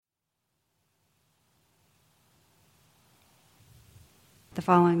The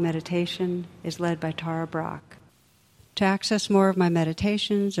following meditation is led by Tara Brach. To access more of my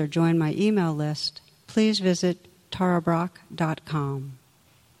meditations or join my email list, please visit tarabrach.com.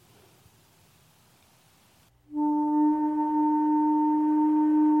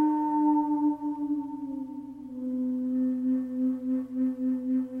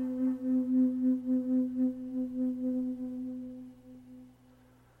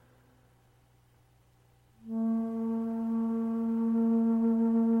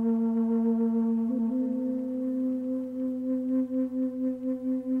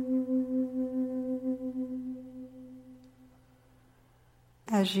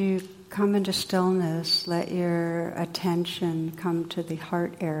 As you come into stillness, let your attention come to the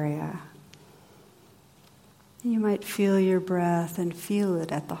heart area. You might feel your breath and feel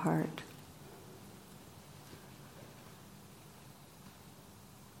it at the heart.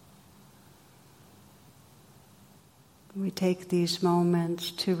 We take these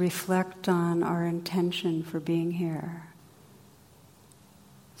moments to reflect on our intention for being here.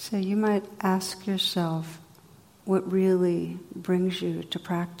 So you might ask yourself, what really brings you to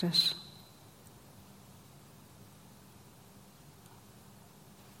practice?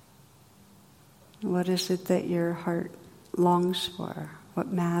 What is it that your heart longs for?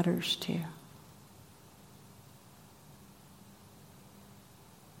 What matters to you?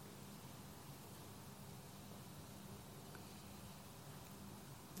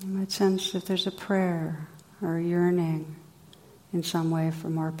 You might sense if there's a prayer or a yearning in some way for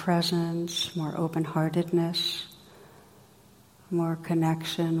more presence, more open-heartedness, more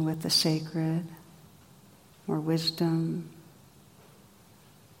connection with the sacred, more wisdom,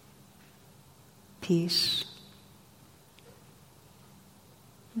 peace.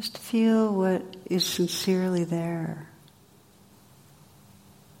 Just feel what is sincerely there.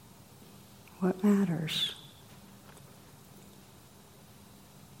 What matters?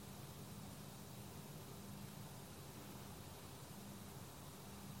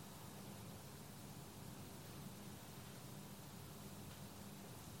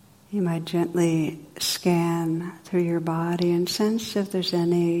 You might gently scan through your body and sense if there's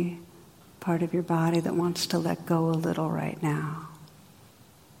any part of your body that wants to let go a little right now.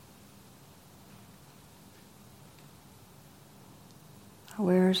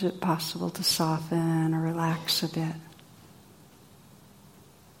 Where is it possible to soften or relax a bit?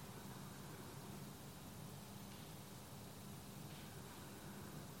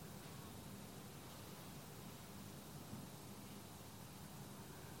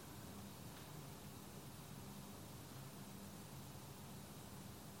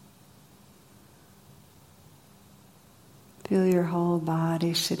 Feel your whole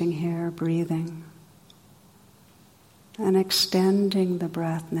body sitting here, breathing. And extending the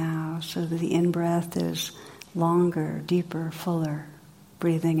breath now so that the in-breath is longer, deeper, fuller.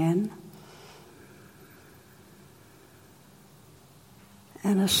 Breathing in.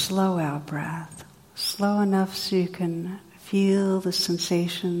 And a slow out breath. Slow enough so you can feel the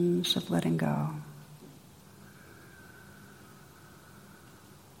sensations of letting go.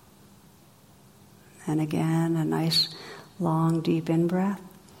 And again, a nice long, deep in-breath.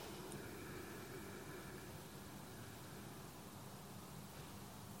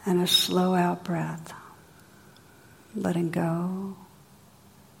 And a slow out-breath. Letting go,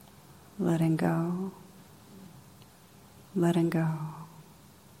 letting go, letting go.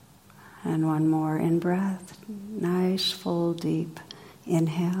 And one more in-breath. Nice, full, deep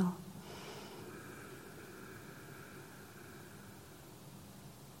inhale.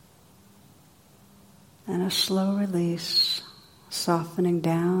 And a slow release, softening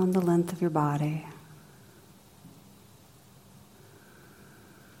down the length of your body.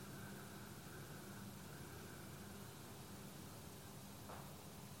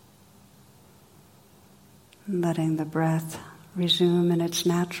 Letting the breath resume in its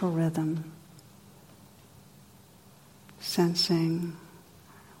natural rhythm. Sensing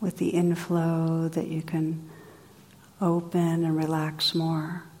with the inflow that you can open and relax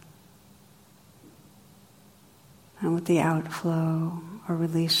more. And with the outflow or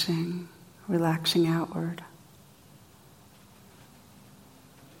releasing, relaxing outward.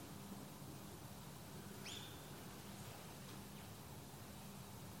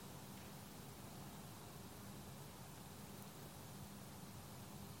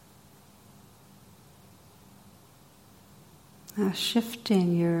 Now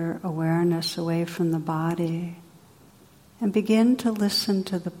shifting your awareness away from the body and begin to listen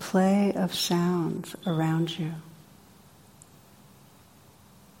to the play of sounds around you.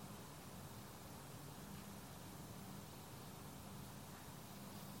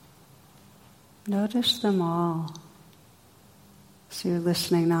 Notice them all. So you're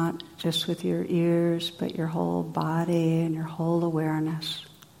listening not just with your ears, but your whole body and your whole awareness.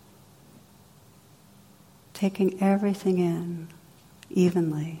 Taking everything in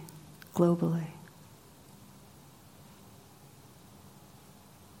evenly, globally.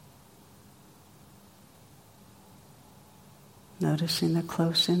 Noticing the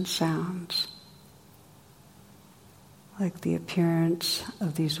close-in sounds, like the appearance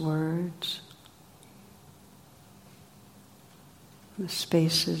of these words, the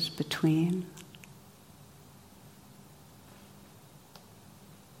spaces between.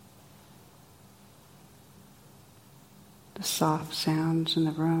 The soft sounds in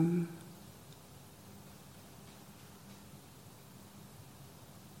the room.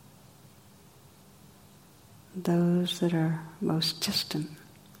 Those that are most distant.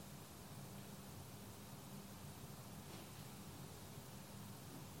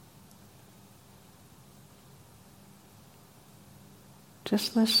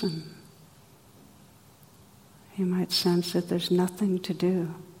 Just listen. You might sense that there's nothing to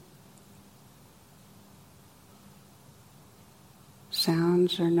do.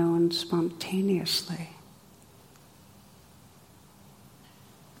 Sounds are known spontaneously.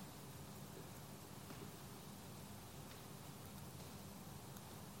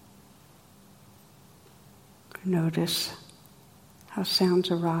 Notice how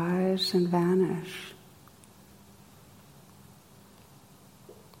sounds arise and vanish,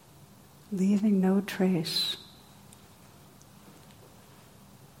 leaving no trace.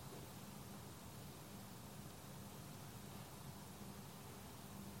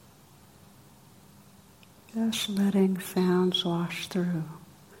 Just letting sounds wash through,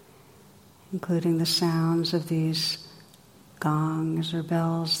 including the sounds of these gongs or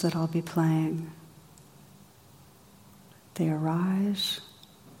bells that I'll be playing. They arise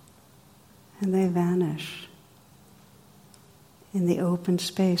and they vanish in the open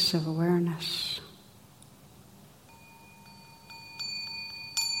space of awareness.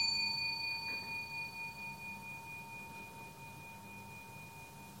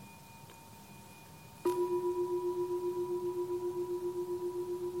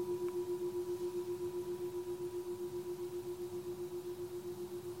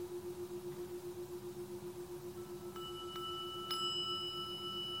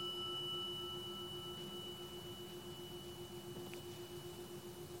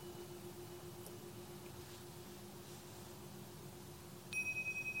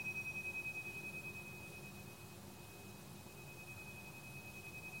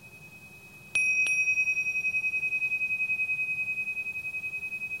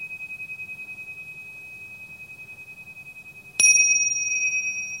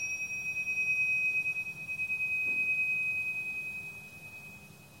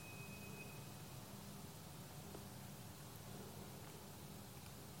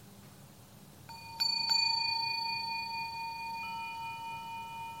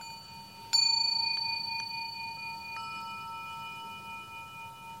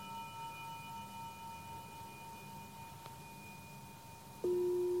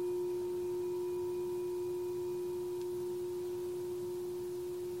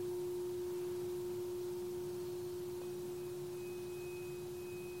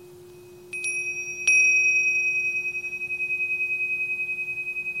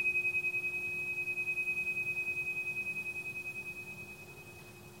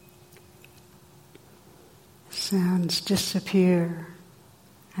 Sounds disappear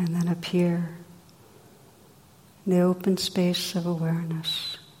and then appear in the open space of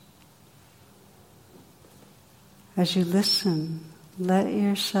awareness. As you listen, let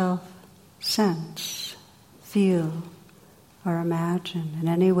yourself sense, feel, or imagine in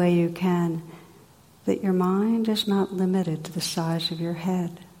any way you can that your mind is not limited to the size of your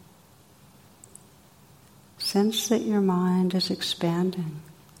head. Sense that your mind is expanding,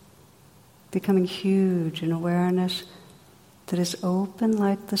 becoming huge in awareness that is open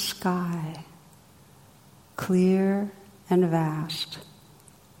like the sky, clear and vast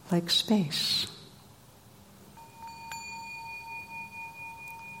like space.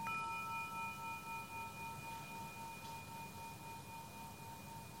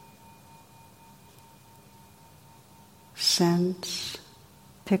 Sense,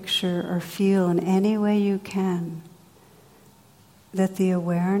 picture, or feel in any way you can that the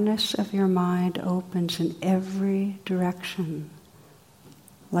awareness of your mind opens in every direction,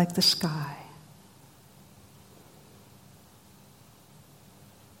 like the sky.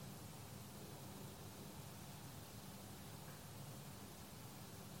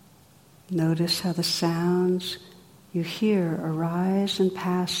 Notice how the sounds you hear arise and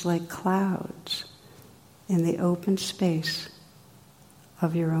pass like clouds in the open space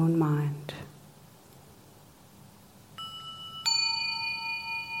of your own mind.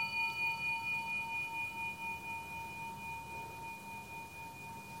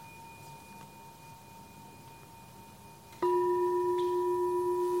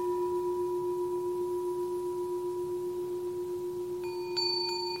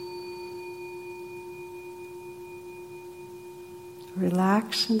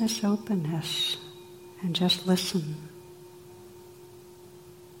 Relax in this openness and just listen.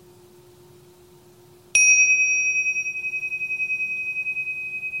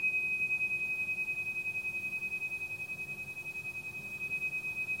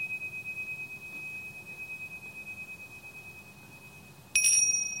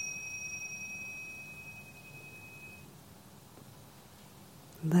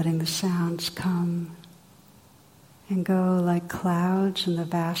 Letting the sounds come and go like clouds in the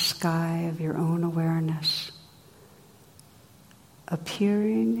vast sky of your own awareness,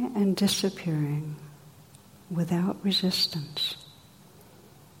 appearing and disappearing without resistance.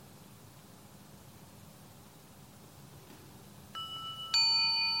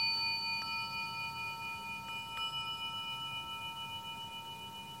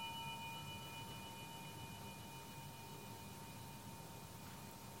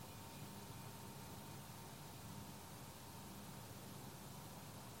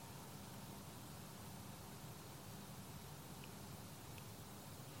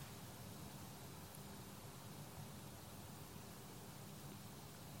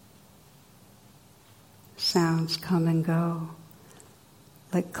 Sounds come and go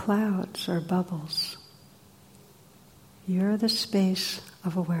like clouds or bubbles. You're the space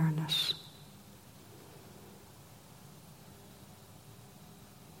of awareness.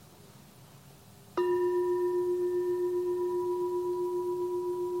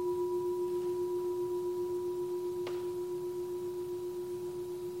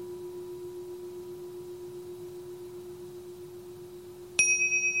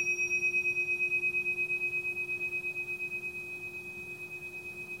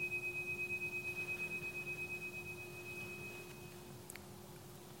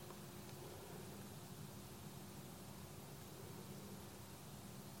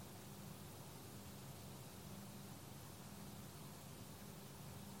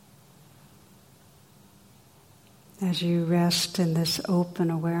 As you rest in this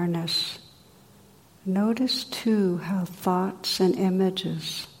open awareness, notice too how thoughts and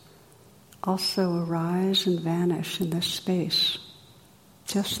images also arise and vanish in this space,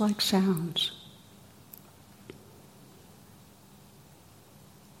 just like sounds.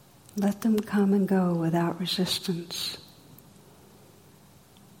 Let them come and go without resistance.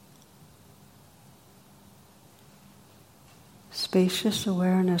 Spacious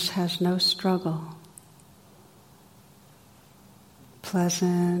awareness has no struggle.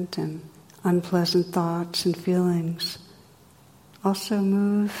 Pleasant and unpleasant thoughts and feelings also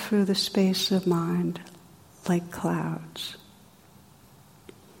move through the space of mind like clouds.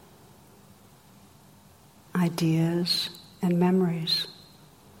 Ideas and memories,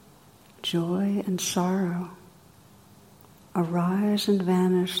 joy and sorrow arise and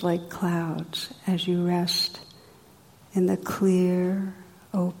vanish like clouds as you rest in the clear,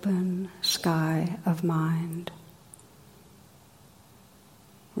 open sky of mind.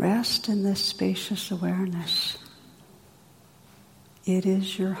 Rest in this spacious awareness. It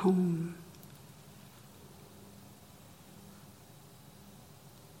is your home.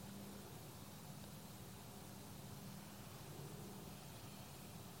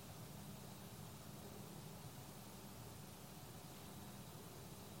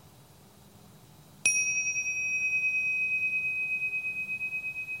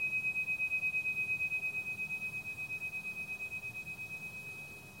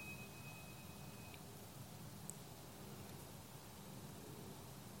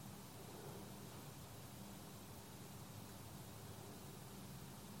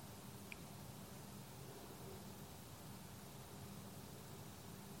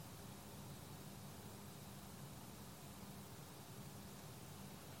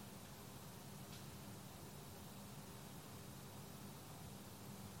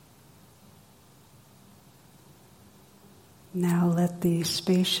 Now let the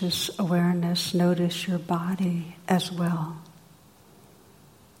spacious awareness notice your body as well.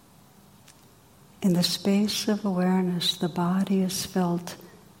 In the space of awareness, the body is felt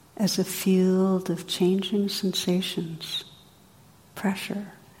as a field of changing sensations,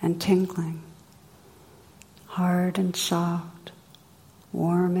 pressure and tingling, hard and soft,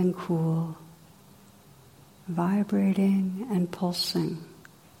 warm and cool, vibrating and pulsing,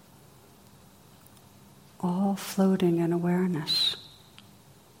 all floating in awareness.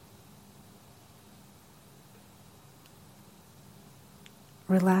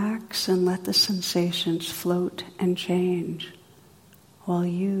 Relax and let the sensations float and change while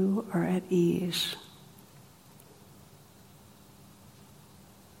you are at ease.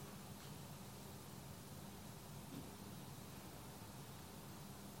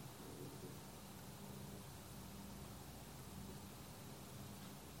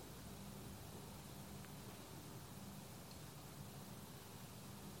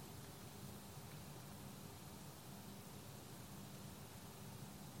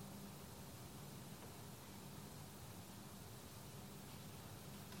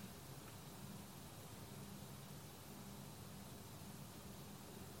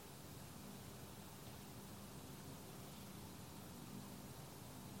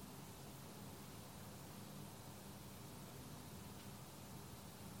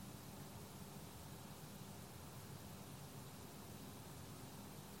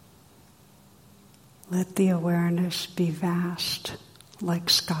 Let the awareness be vast like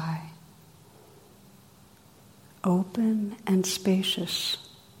sky, open and spacious.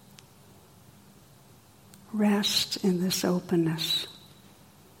 Rest in this openness.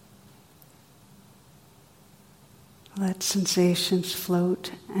 Let sensations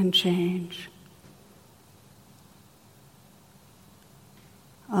float and change.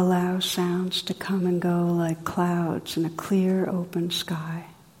 Allow sounds to come and go like clouds in a clear, open sky.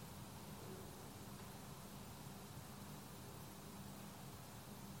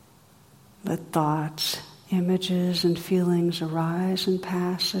 Let thoughts, images, and feelings arise and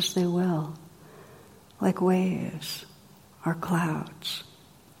pass as they will, like waves or clouds.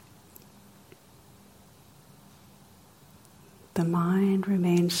 The mind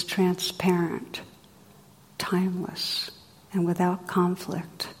remains transparent, timeless, and without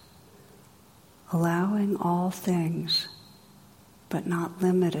conflict, allowing all things, but not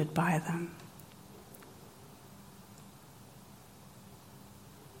limited by them.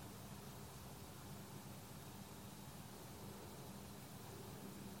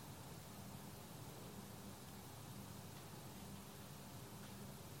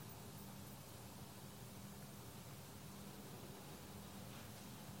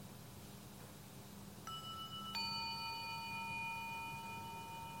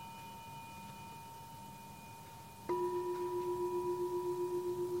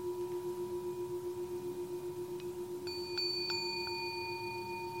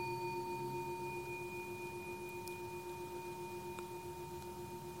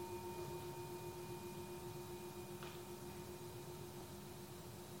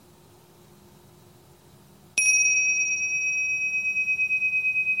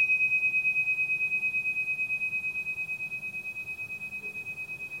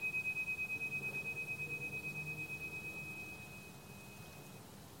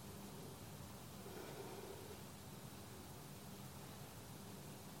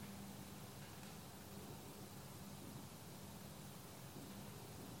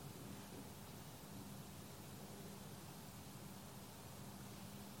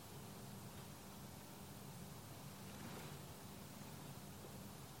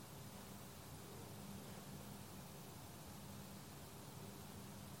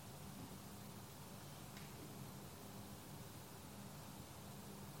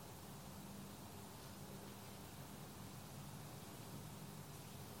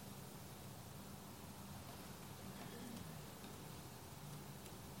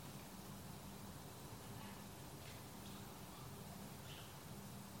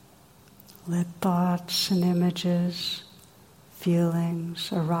 Let thoughts and images,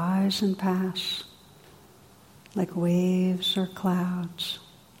 feelings arise and pass like waves or clouds.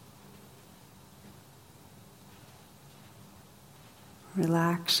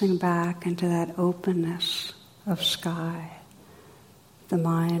 Relaxing back into that openness of sky, the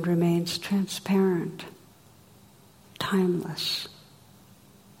mind remains transparent, timeless,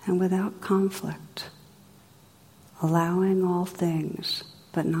 and without conflict, allowing all things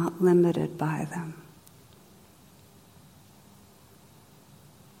but not limited by them.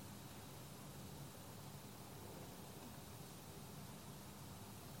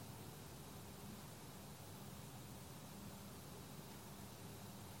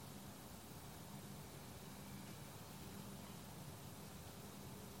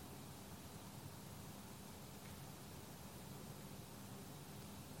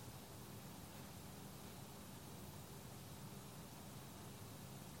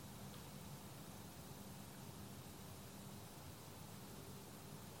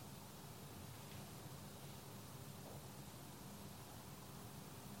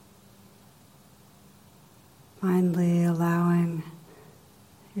 Finally, allowing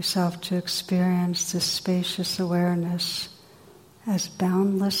yourself to experience this spacious awareness as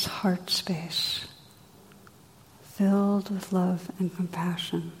boundless heart space, filled with love and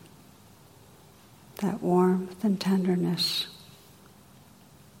compassion, that warmth and tenderness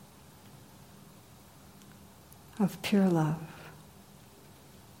of pure love,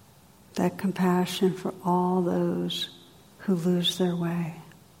 that compassion for all those who lose their way.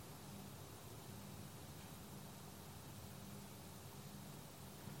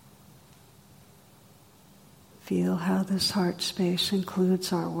 Feel how this heart space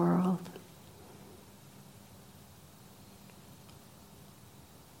includes our world.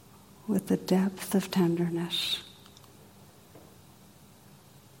 With the depth of tenderness.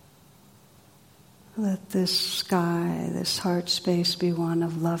 Let this sky, this heart space be one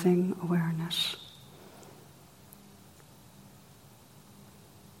of loving awareness.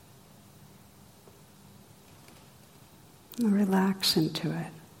 And relax into it.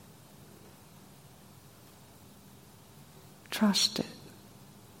 Trust it.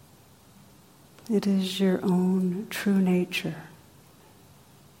 It is your own true nature.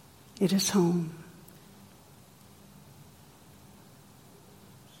 It is home.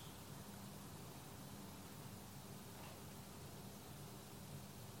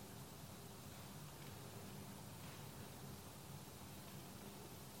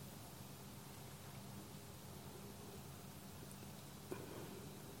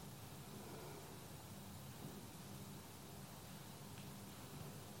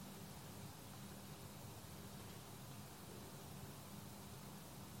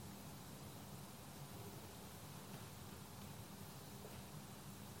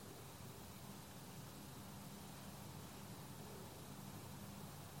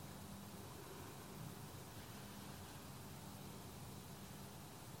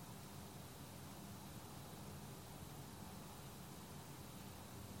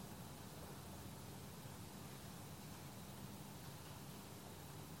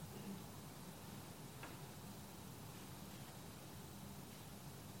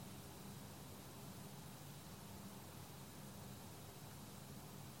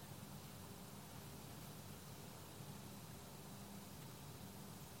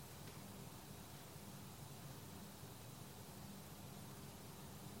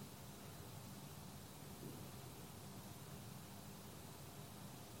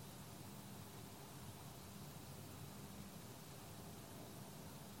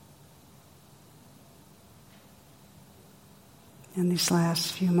 In these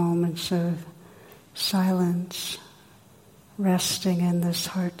last few moments of silence, resting in this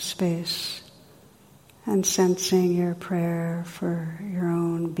heart space and sensing your prayer for your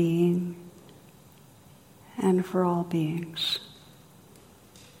own being and for all beings.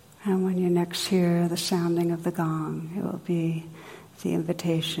 And when you next hear the sounding of the gong, it will be the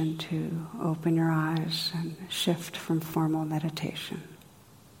invitation to open your eyes and shift from formal meditation.